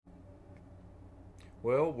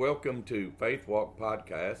Well, welcome to Faith Walk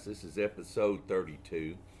Podcast. This is episode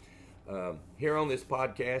 32. Here on this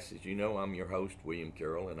podcast, as you know, I'm your host, William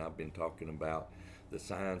Carroll, and I've been talking about the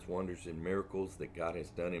signs, wonders, and miracles that God has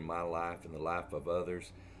done in my life and the life of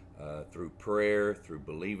others through prayer, through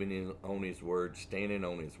believing on His Word, standing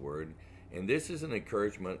on His Word. And this is an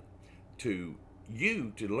encouragement to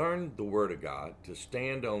you to learn the Word of God, to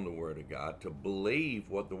stand on the Word of God, to believe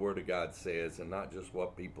what the Word of God says and not just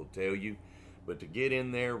what people tell you, but to get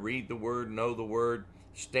in there, read the Word, know the Word,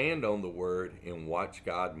 stand on the Word, and watch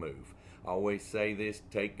God move. I always say this,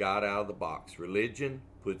 take God out of the box. Religion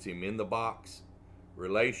puts Him in the box.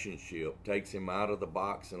 Relationship takes Him out of the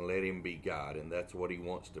box and let Him be God, and that's what He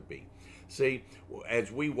wants to be. See,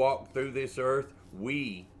 as we walk through this earth,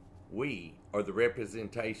 we are the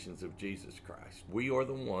representations of Jesus Christ. We are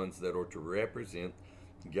the ones that are to represent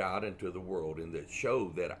God into the world and that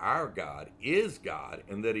show that our God is God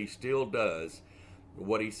and that He still does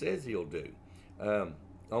what He says He'll do.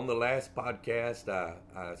 On the last podcast, I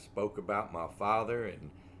spoke about my father,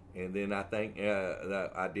 and then I think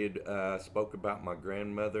that I did spoke about my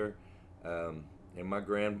grandmother and my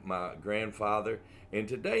grandfather. And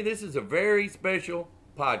today, this is a very special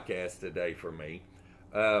podcast today for me.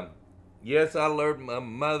 Yes, I learned my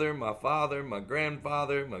mother, my father, my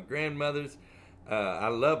grandfather, my grandmothers. I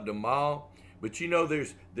loved them all. But you know,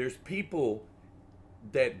 there's people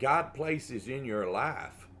that God places in your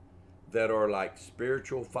life that are like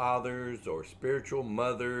spiritual fathers or spiritual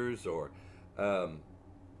mothers or, the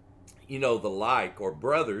like, or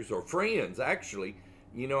brothers or friends, actually.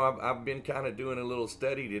 You know, I've been kind of doing a little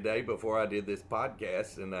study today before I did this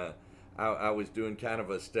podcast, and I was doing kind of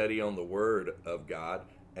a study on the Word of God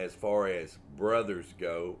as far as brothers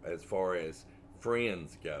go, as far as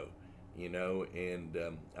friends go. And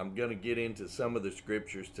I'm going to get into some of the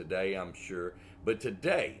scriptures today, I'm sure. But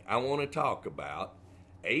today, I want to talk about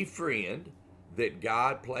a friend that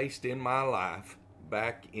God placed in my life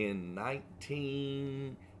back in I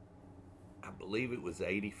believe it was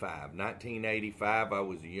 1985. I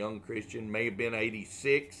was a young Christian, may have been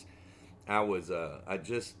 86. I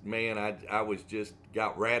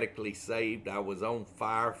got radically saved. I was on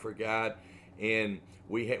fire for God, and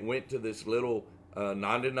we went to this little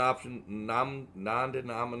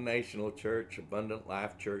non-denominational church, Abundant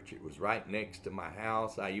Life Church. It was right next to my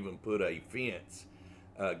house. I even put a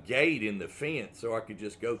gate in the fence so I could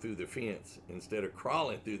just go through the fence instead of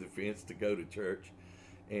crawling through the fence to go to church.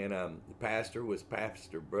 And the pastor was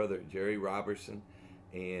Pastor Brother Jerry Robertson,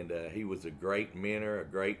 and he was a great mentor, a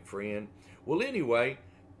great friend. Well, anyway,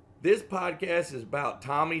 this podcast is about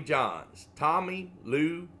Tommie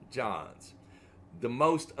Lou Johns, the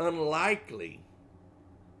most unlikely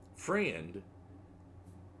friend,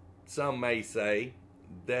 some may say,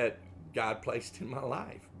 that God placed in my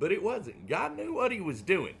life. But it wasn't. God knew what He was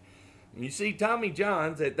doing. You see, Tommie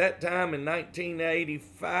Johns, at that time in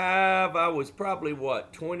 1985, I was probably,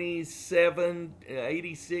 27,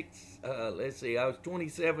 86, I was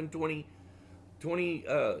 27,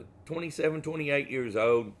 28 years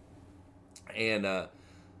old. And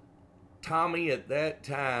Tommie at that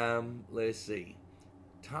time,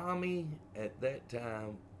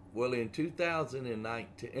 well, in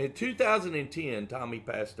 2010, Tommie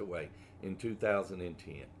passed away in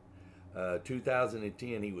 2010.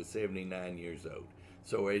 2010, he was 79 years old.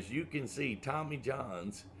 So as you can see, Tommie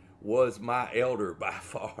Johns was my elder by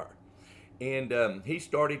far. And he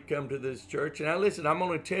started to come to this church. And now listen, I'm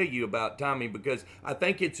going to tell you about Tommie because I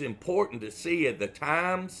think it's important to see at the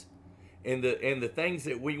times and the things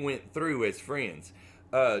that we went through as friends.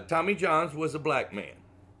 Tommie Johns was a black man.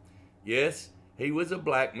 Yes, he was a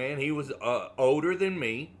black man. He was older than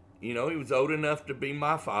me. He was old enough to be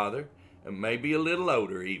my father, and maybe a little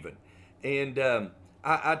older even. And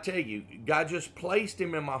I tell you, God just placed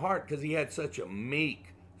him in my heart because he had such a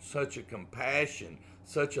such a compassion,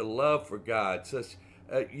 such a love for God.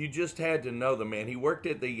 You just had to know the man. He worked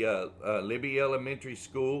at the Libby Elementary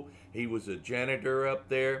School. He was a janitor up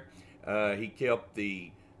there. He kept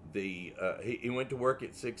he went to work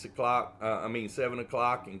at 7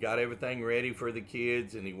 o'clock, and got everything ready for the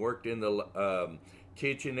kids. And he worked in the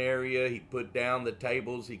kitchen area. He put down the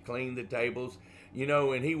tables. He cleaned the tables.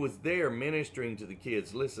 And he was there ministering to the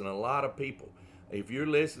kids. Listen, a lot of people, if you're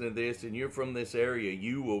listening to this and you're from this area,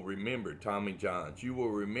 you will remember Tommie Johns. You will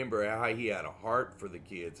remember how he had a heart for the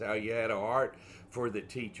kids, how he had a heart for the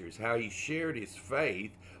teachers, how he shared his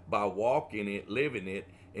faith by walking it, living it,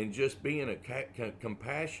 and just being a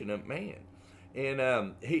compassionate man.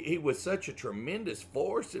 And he was such a tremendous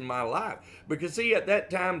force in my life. Because see, at that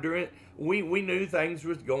time we knew things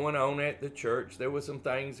was going on at the church. There was some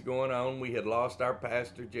things going on. We had lost our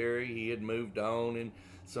pastor Jerry. He had moved on, and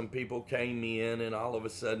some people came in, and all of a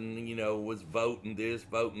sudden, was voting this,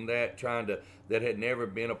 voting that, that had never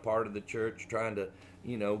been a part of the church, trying to,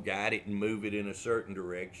 guide it and move it in a certain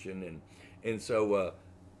direction. And so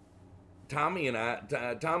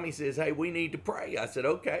Tommie says, hey, we need to pray. I said,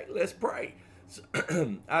 okay, let's pray.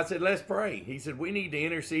 I said, let's pray. He said, we need to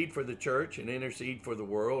intercede for the church and intercede for the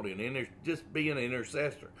world and just be an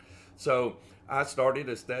intercessor. So I started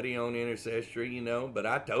a study on intercessory, but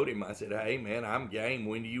I told him, I said, hey, man, I'm game.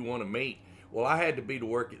 When do you want to meet? Well, I had to be to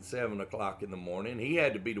work at 7 o'clock in the morning. He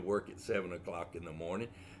had to be to work at 7 o'clock in the morning.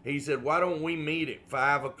 He said, why don't we meet at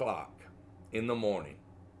 5 o'clock in the morning?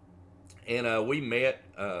 And we met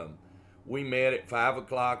at 5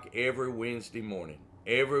 o'clock every Wednesday morning.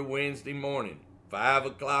 Every Wednesday morning, 5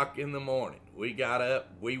 o'clock in the morning. We got up,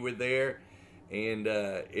 we were there, and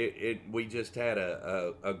we just had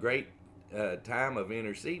a great time of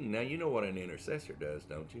interceding. Now, you know what an intercessor does,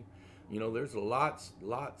 don't you? There's lots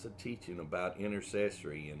of teaching about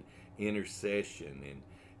intercessory and intercession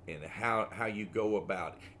and how you go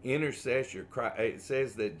about it. Intercessor. It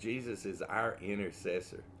says that Jesus is our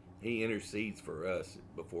intercessor. He intercedes for us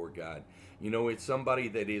before God. It's somebody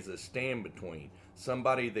that is a stand-between,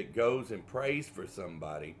 somebody that goes and prays for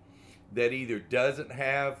somebody that either doesn't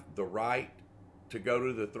have the right to go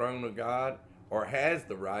to the throne of God or has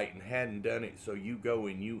the right and hadn't done it, so you go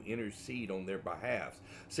and you intercede on their behalf.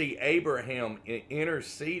 See, Abraham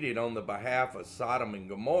interceded on the behalf of Sodom and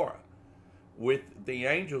Gomorrah with the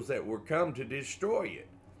angels that were come to destroy it.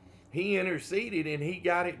 He interceded and he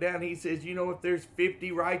got it down. He says, if there's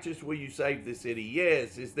 50 righteous, will you save the city?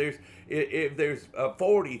 Yes. If there's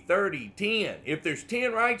 40, 30, 10. If there's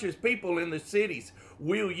 10 righteous people in the cities,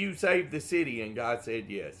 will you save the city? And God said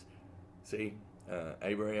yes. See,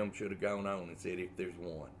 Abraham should have gone on and said, if there's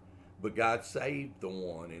one. But God saved the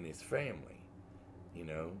one in his family,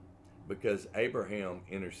 because Abraham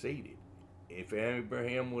interceded. If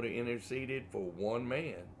Abraham would have interceded for one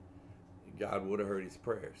man, God would have heard his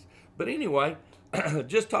prayers. But anyway,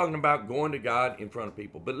 just talking about going to God in front of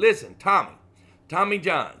people. But listen, Tommie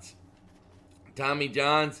Johns. Tommie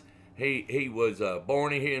Johns, he was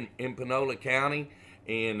born here in Panola County,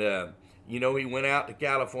 and he went out to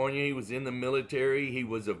California. He was in the military. He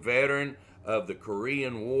was a veteran of the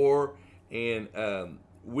Korean War, and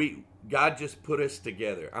God just put us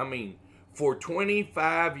together. I mean, for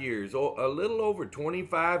 25 years, a little over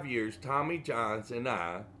 25 years, Tommie Johns and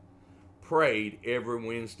I prayed every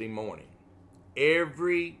Wednesday morning.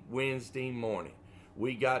 Every Wednesday morning.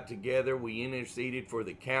 We got together, we interceded for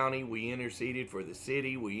the county, we interceded for the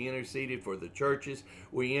city, we interceded for the churches,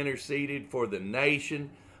 we interceded for the nation,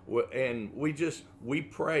 and we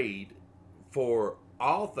prayed for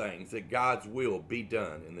all things that God's will be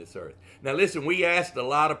done in this earth. Now listen, we asked a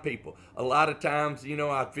lot of people. A lot of times,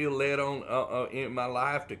 I feel led on in my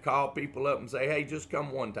life to call people up and say, hey, just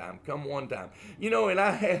come one time. And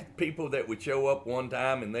I had people that would show up one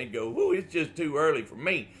time and they'd go, oh, it's just too early for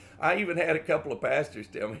me. I even had a couple of pastors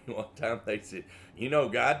tell me one time, they said,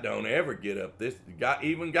 God don't ever get up this,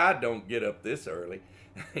 even God don't get up this early.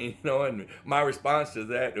 And my response to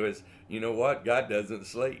that was, you know what? God doesn't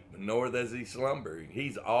sleep, nor does he slumber.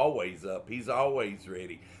 He's always up. He's always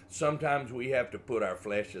ready. Sometimes we have to put our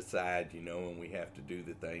flesh aside, and we have to do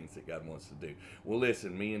the things that God wants to do. Well,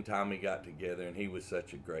 listen, me and Tommie got together, and he was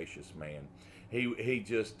such a gracious man. He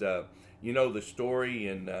just, the story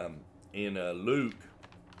in Luke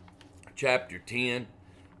chapter 10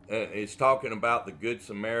 is talking about the Good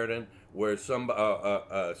Samaritan, where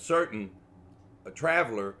a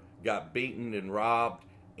traveler got beaten and robbed,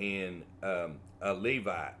 and a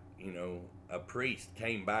Levite, a priest,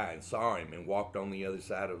 came by and saw him and walked on the other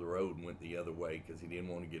side of the road and went the other way because he didn't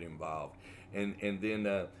want to get involved. And then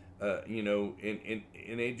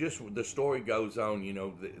it just, the story goes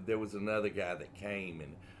on. There was another guy that came,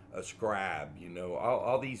 and a scribe,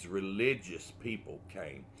 all these religious people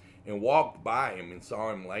came and walked by him and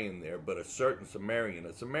saw him laying there. But a certain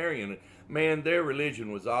Samaritan, man, their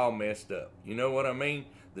religion was all messed up. You know what I mean?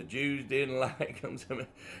 The Jews didn't like him,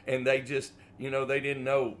 and they just, they didn't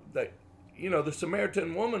know that, the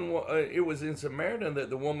Samaritan woman, it was in Samaritan that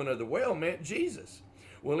the woman of the well met Jesus.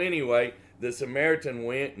 Well, anyway, the Samaritan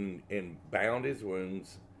went and bound his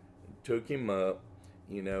wounds, took him up,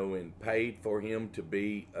 and paid for him to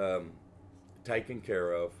be taken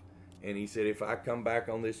care of. And he said, if I come back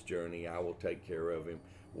on this journey, I will take care of him,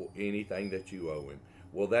 anything that you owe him.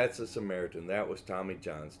 Well, that's a Samaritan. That was Tommie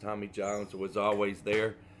Johns. Tommie Johns was always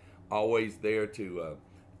there always there to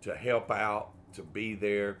help out, to be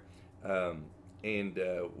there. And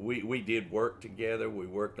we did work together. We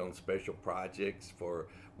worked on special projects for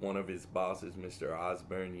one of his bosses, Mr.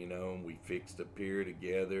 Osborne, and we fixed a pier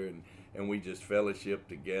together, and we just fellowshiped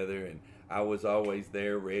together. And I was always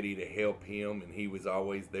there ready to help him, and he was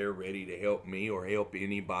always there ready to help me or help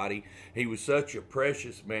anybody. He was such a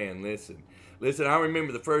precious man. Listen, I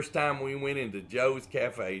remember the first time we went into Joe's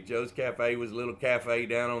Cafe. Joe's Cafe was a little cafe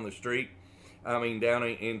down on the street, down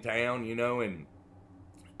in town, and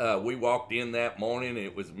we walked in that morning, and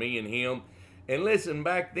it was me and him. And listen,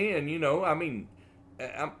 back then,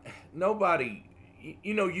 nobody,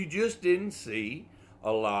 you just didn't see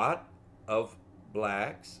a lot of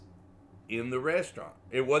blacks in the restaurant.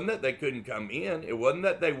 It wasn't that they couldn't come in. It wasn't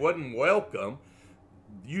that they wasn't welcome.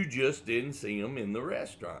 You just didn't see them in the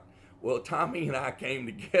restaurant. Well, Tommie and I came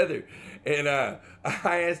together, and I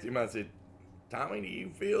asked him, I said, Tommie, do you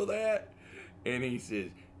feel that? And he says,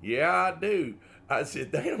 yeah, I do. I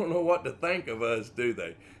said, they don't know what to think of us, do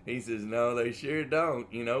they? He says, no, they sure don't,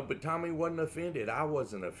 But Tommie wasn't offended. I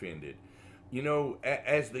wasn't offended.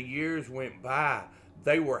 As the years went by,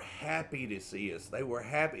 they were happy to see us. They were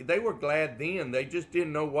happy. They were glad then. They just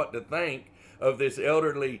didn't know what to think of this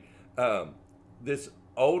elderly, this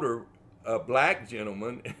older black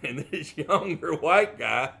gentleman and this younger white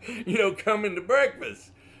guy, coming to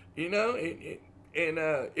breakfast,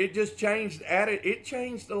 it just changed it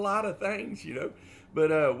changed a lot of things,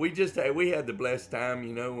 But we had the blessed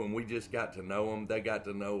time, and we just got to know them. They got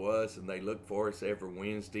to know us, and they looked for us every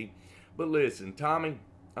Wednesday. But listen, Tommie,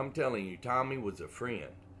 I'm telling you, Tommie was a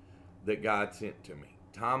friend that God sent to me.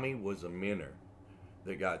 Tommie was a mentor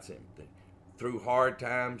that God sent to me. Through hard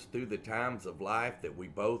times, through the times of life that we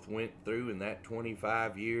both went through in that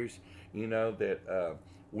 25 years, that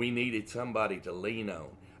we needed somebody to lean on.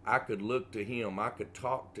 I could look to him. I could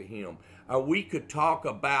talk to him. We could talk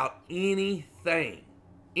about anything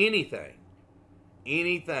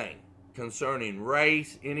concerning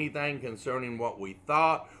race, anything concerning what we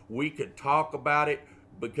thought. We could talk about it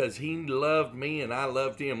because he loved me and I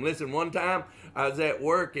loved him. Listen, one time I was at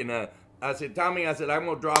work and I said, Tommie, I'm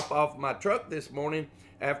going to drop off my truck this morning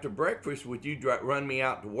after breakfast. Would you run me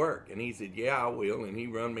out to work? And he said, yeah, I will. And he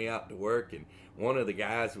run me out to work. And one of the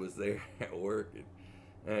guys was there at work.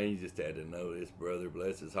 And he just had to know this brother,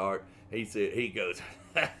 bless his heart. He goes,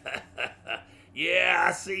 yeah,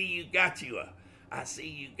 I see you got you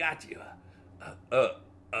a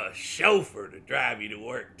chauffeur to drive you to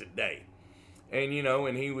work today. And,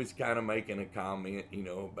 and he was kind of making a comment,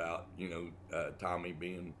 about, Tommie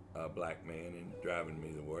being a black man and driving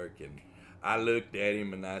me to work. And I looked at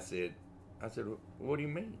him and I said, what do you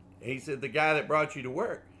mean? He said, the guy that brought you to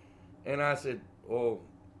work. And I said, well,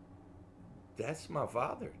 that's my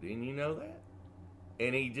father. Didn't you know that?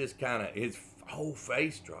 And he just kind of, his whole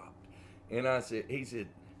face dropped. And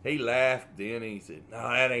he laughed then and he said, no,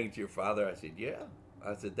 that ain't your father. I said, yeah.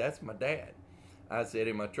 I said, that's my dad. I said,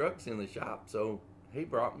 and my truck's in the shop, so he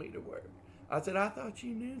brought me to work. I said, I thought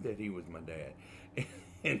you knew that he was my dad.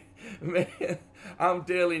 And man, I'm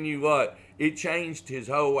telling you what, it changed his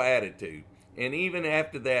whole attitude. And even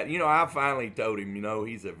after that, I finally told him,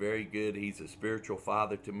 he's a spiritual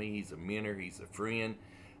father to me. He's a mentor. He's a friend.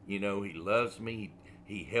 He loves me.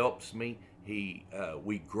 He helps me.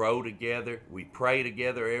 We grow together. We pray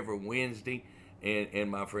together every Wednesday.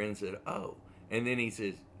 And my friend said, oh. And then he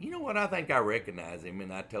says, you know what, I think I recognize him.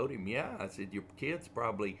 And I told him, yeah. I said, your kids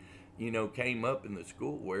probably, came up in the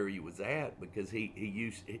school where he was at because he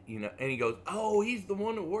used, and he goes, oh, he's the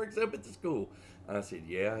one that works up at the school. I said,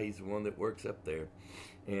 yeah, he's the one that works up there.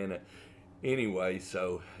 And anyway,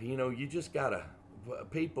 so, you just gotta,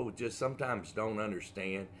 people just sometimes don't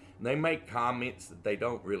understand. And they make comments that they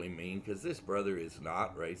don't really mean because this brother is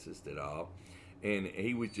not racist at all. And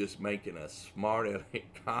he was just making a smart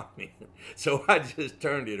comment. So I just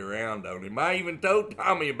turned it around on him. I even told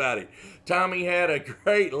Tommie about it. Tommie had a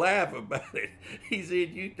great laugh about it. He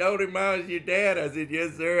said, you told him I was your dad? I said,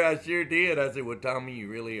 yes, sir, I sure did. I said, well, Tommie, you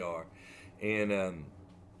really are. And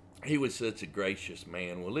he was such a gracious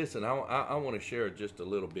man. Well, listen, I want to share just a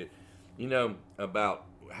little bit, about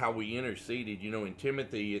how we interceded. In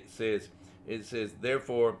Timothy it says,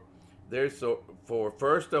 therefore,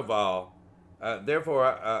 first of all,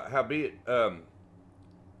 howbeit,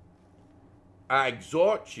 I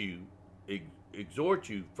exhort you,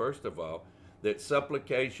 first of all, that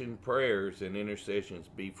supplication, prayers, and intercessions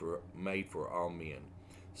be made for all men.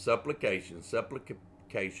 Supplication,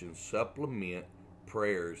 supplement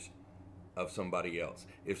prayers of somebody else.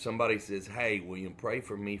 If somebody says, hey, William, pray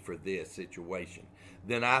for me for this situation,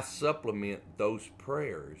 then I supplement those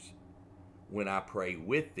prayers when I pray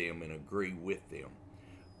with them and agree with them.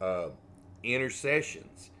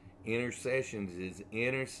 Intercessions. Intercessions is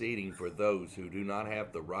interceding for those who do not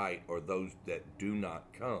have the right or those that do not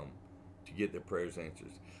come to get their prayers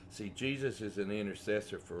answered. See, Jesus is an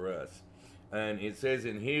intercessor for us. And it says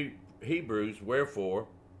in Hebrews, wherefore,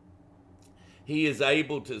 he is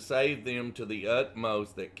able to save them to the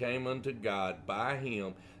utmost that came unto God by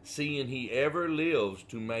him, seeing he ever lives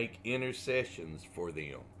to make intercessions for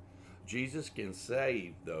them. Jesus can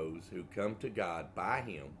save those who come to God by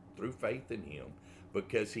him through faith in him,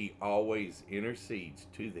 because he always intercedes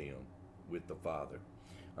to them with the Father.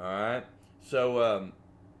 All right. So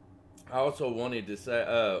I also wanted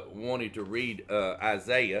to read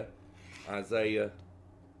Isaiah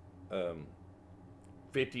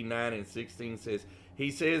 59 and 16 says,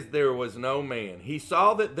 he says there was no man. He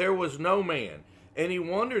saw that there was no man, and he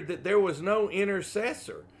wondered that there was no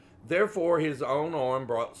intercessor. Therefore his own arm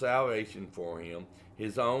brought salvation for him.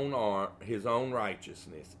 His own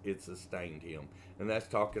righteousness, it sustained him. And that's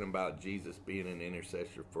talking about Jesus being an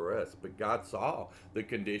intercessor for us. But God saw the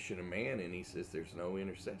condition of man, and he says there's no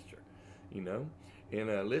intercessor, you know. And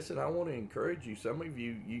listen, I want to encourage you. Some of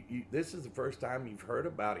you, this is the first time you've heard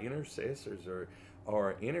about intercessors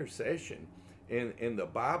or intercession. And the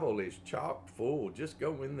Bible is chock full. Just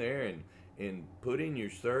go in there and put in your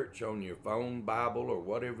search on your phone Bible or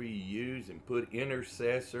whatever you use, and put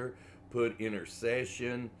intercessor, put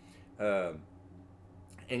intercession, and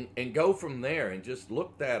go from there and just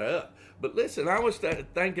look that up. But listen, I was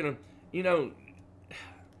thinking of, you know,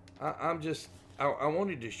 I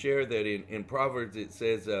wanted to share that in Proverbs it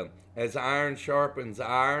says, as iron sharpens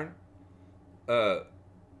iron,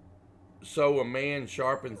 so a man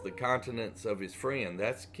sharpens the countenance of his friend.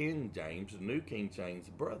 That's King James, the New King James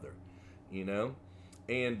brother, you know.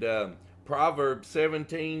 And Proverbs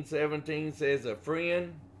 17:17 says, a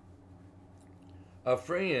friend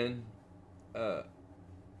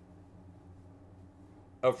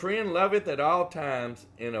loveth at all times,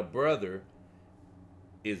 and a brother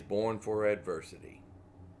is born for adversity.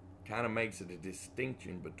 Kind of makes it a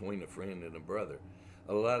distinction between a friend and a brother.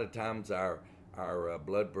 A lot of times our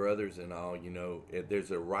blood brothers and all, you know,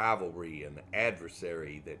 there's a rivalry and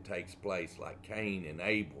adversary that takes place, like Cain and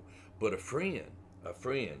Abel. But a friend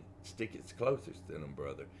sticketh closest than a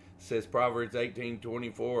brother. It says Proverbs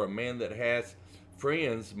 18:24, a man that has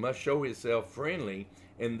friends must show himself friendly,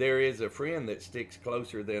 and there is a friend that sticks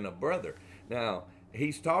closer than a brother. Now,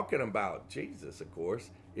 he's talking about Jesus, of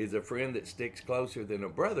course, is a friend that sticks closer than a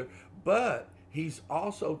brother, but he's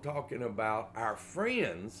also talking about our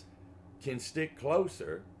friends can stick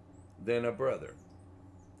closer than a brother.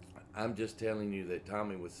 I'm just telling you that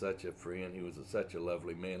Tommie was such a friend. He was such a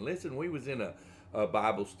lovely man. Listen, we was in a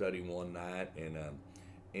Bible study one night,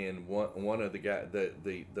 and one of the guy,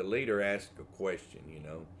 the leader asked a question. You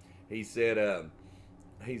know, he said,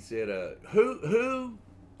 who?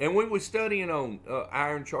 And we was studying on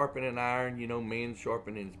iron sharpening iron. You know, man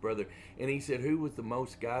sharpening his brother. And he said, who was the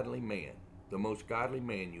most godly man? The most godly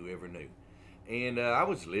man you ever knew? And I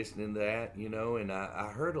was listening to that, you know, and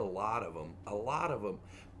I heard a lot of them. A lot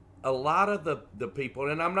of the people,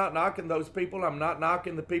 and I'm not knocking those people. I'm not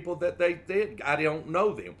knocking the people that they did. I don't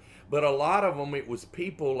know them. But a lot of them, it was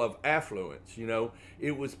people of affluence, you know.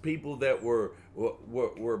 It was people that were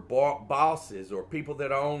bosses or people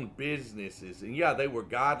that owned businesses. And yeah, they were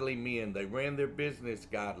godly men. They ran their business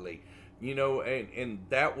godly, you know, and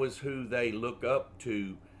that was who they look up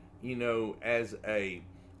to, you know, as a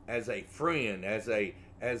friend, as a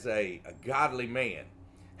godly man,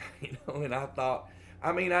 you know. And I thought,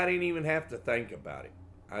 I mean, I didn't even have to think about it.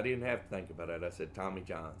 I didn't have to think about it. I said, Tommie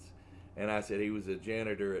Johns. And I said, he was a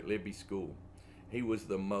janitor at Libby School. He was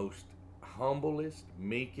the most humblest,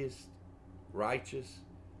 meekest, righteous,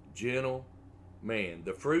 gentle man.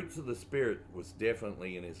 The fruits of the Spirit was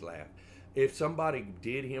definitely in his lap. If somebody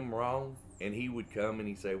did him wrong, and he would come and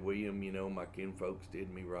he'd say, William, you know, my kinfolks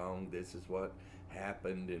did me wrong. This is what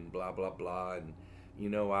happened, and blah, blah, blah. And, you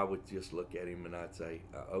know, I would just look at him and I'd say,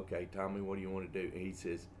 okay, Tommie, what do you want to do? And he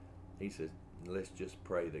says, let's just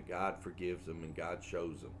pray that God forgives them and God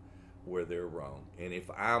shows them where they're wrong. And if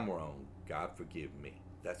I'm wrong, God forgive me.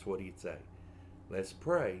 That's what he'd say. Let's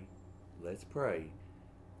pray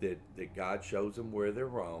that God shows them where they're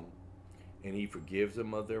wrong, and he forgives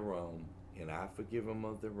them of their wrong, and I forgive them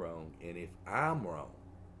of their wrong. And if I'm wrong,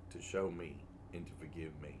 to show me and to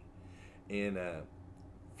forgive me. And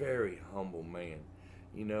very humble man,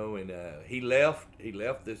 you know. And he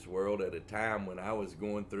left this world at a time when I was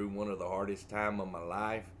going through one of the hardest time of my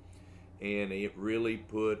life, and it really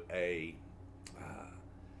put a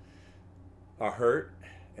hurt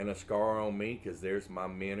and a scar on me, because there's my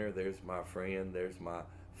mentor, there's my friend, there's my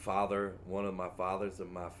father, one of my fathers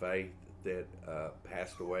of my faith that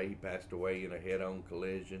passed away. He passed away in a head-on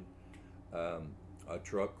collision. A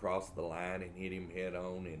truck crossed the line and hit him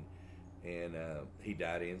head-on, and he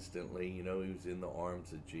died instantly. You know, he was in the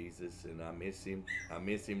arms of Jesus, and I miss him. I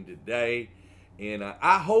miss him today. And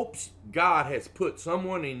I hope God has put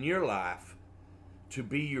someone in your life to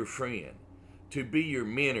be your friend, to be your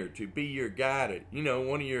mentor, to be your guide, you know,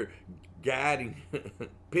 one of your guiding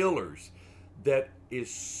pillars, that is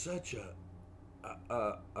such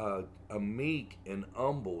a meek and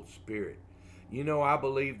humble spirit. You know, I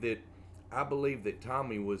believe that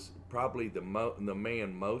Tommie was probably the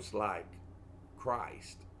man most like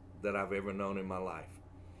Christ that I've ever known in my life.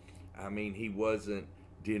 I mean, he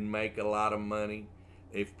didn't make a lot of money.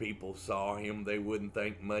 If people saw him, they wouldn't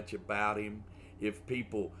think much about him. If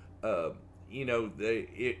people,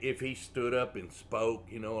 if he stood up and spoke,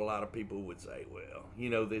 you know, a lot of people would say, well, you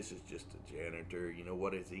know, this is just a janitor. You know,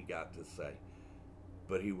 what has he got to say?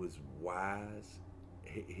 But he was wise.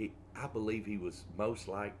 I believe he was most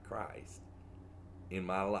like Christ in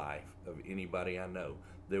my life of anybody I know.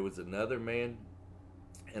 There was another man,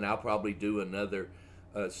 and I'll probably do another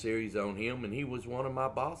series on him, and he was one of my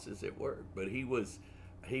bosses at work, but he was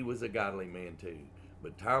a godly man too.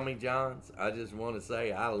 But Tommie Johns, I just want to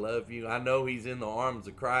say I love you. I know he's in the arms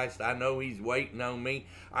of Christ. I know he's waiting on me.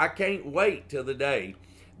 I can't wait till the day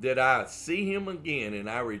that I see him again and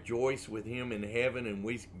I rejoice with him in heaven, and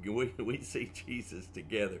we see Jesus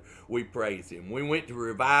together. We praise him. We went to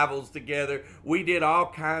revivals together. We did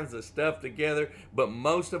all kinds of stuff together, but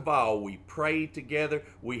most of all, we prayed together.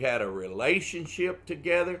 We had a relationship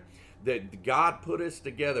together, that God put us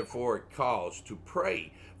together for a cause, to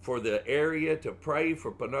pray for the area, to pray for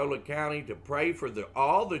Panola County, to pray for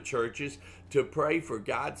all the churches, to pray for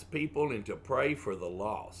God's people, and to pray for the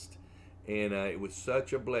lost. And it was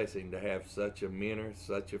such a blessing to have such a mentor,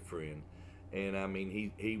 such a friend. And I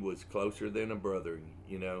mean, he was closer than a brother,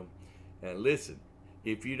 you know. And listen,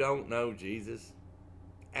 if you don't know Jesus,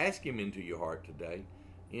 ask him into your heart today.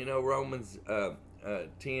 You know, Romans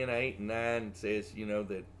 10, 8, and 9 says, you know,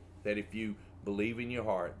 that if you believe in your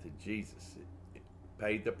heart that Jesus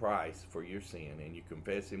paid the price for your sin, and you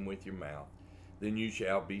confess him with your mouth, then you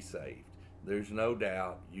shall be saved. There's no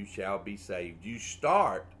doubt you shall be saved. You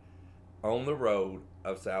start on the road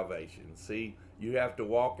of salvation. See, you have to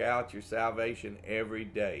walk out your salvation every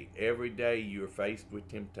day. Every day you're faced with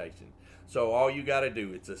temptation. So all you got to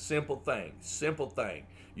do, it's a simple thing.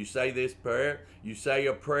 You say this prayer. You say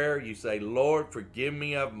a prayer. You say, Lord, forgive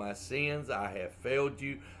me of my sins. I have failed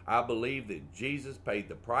you. I believe that Jesus paid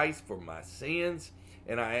the price for my sins.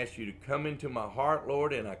 And I ask you to come into my heart,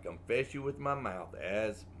 Lord, and I confess you with my mouth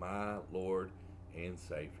as my Lord and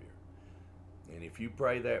Savior. And if you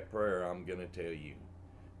pray that prayer, I'm going to tell you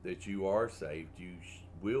that you are saved. You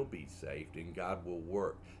will be saved, and God will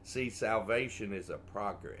work. See, salvation is a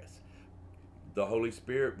progress. The Holy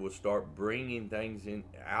Spirit will start bringing things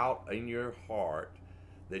out in your heart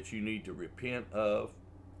that you need to repent of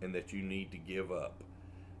and that you need to give up.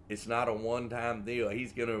 It's not a one-time deal.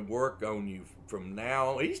 He's going to work on you from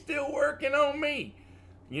now on. He's still working on me.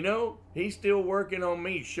 You know, he's still working on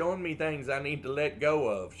me, showing me things I need to let go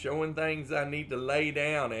of, showing things I need to lay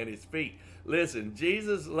down at his feet. Listen,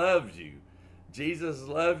 Jesus loves you. Jesus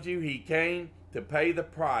loves you. He came to pay the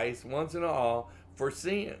price once and all for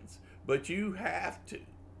sins. But you have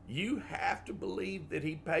to believe that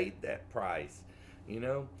he paid that price. You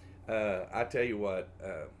know, I tell you what,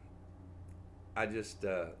 I just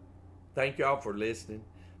thank y'all for listening.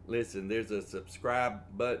 Listen, there's a subscribe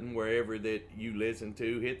button wherever that you listen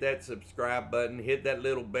to. Hit that subscribe button. Hit that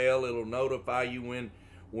little bell. It'll notify you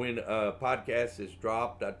when a podcast is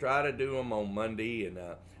dropped. I try to do them on Monday, and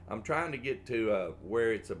I'm trying to get to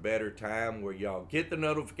where it's a better time where y'all get the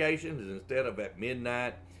notifications instead of at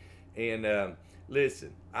midnight. And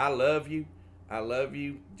listen, I love you. I love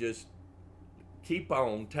you. Just keep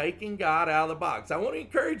on taking God out of the box. I want to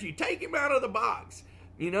encourage you, take him out of the box.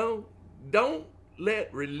 You know, don't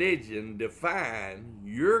let religion define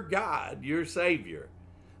your God, your Savior.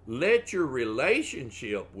 Let your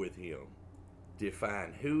relationship with him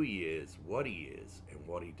define who he is, and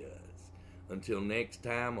what he does. Until next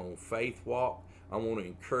time on Faith Walk, I want to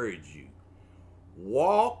encourage you.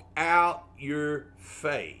 Walk out your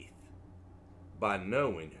faith by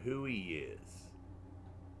knowing who he is.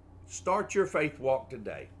 Start your faith walk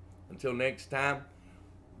today. Until next time,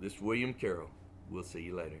 this is William Carroll. We'll see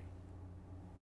you later.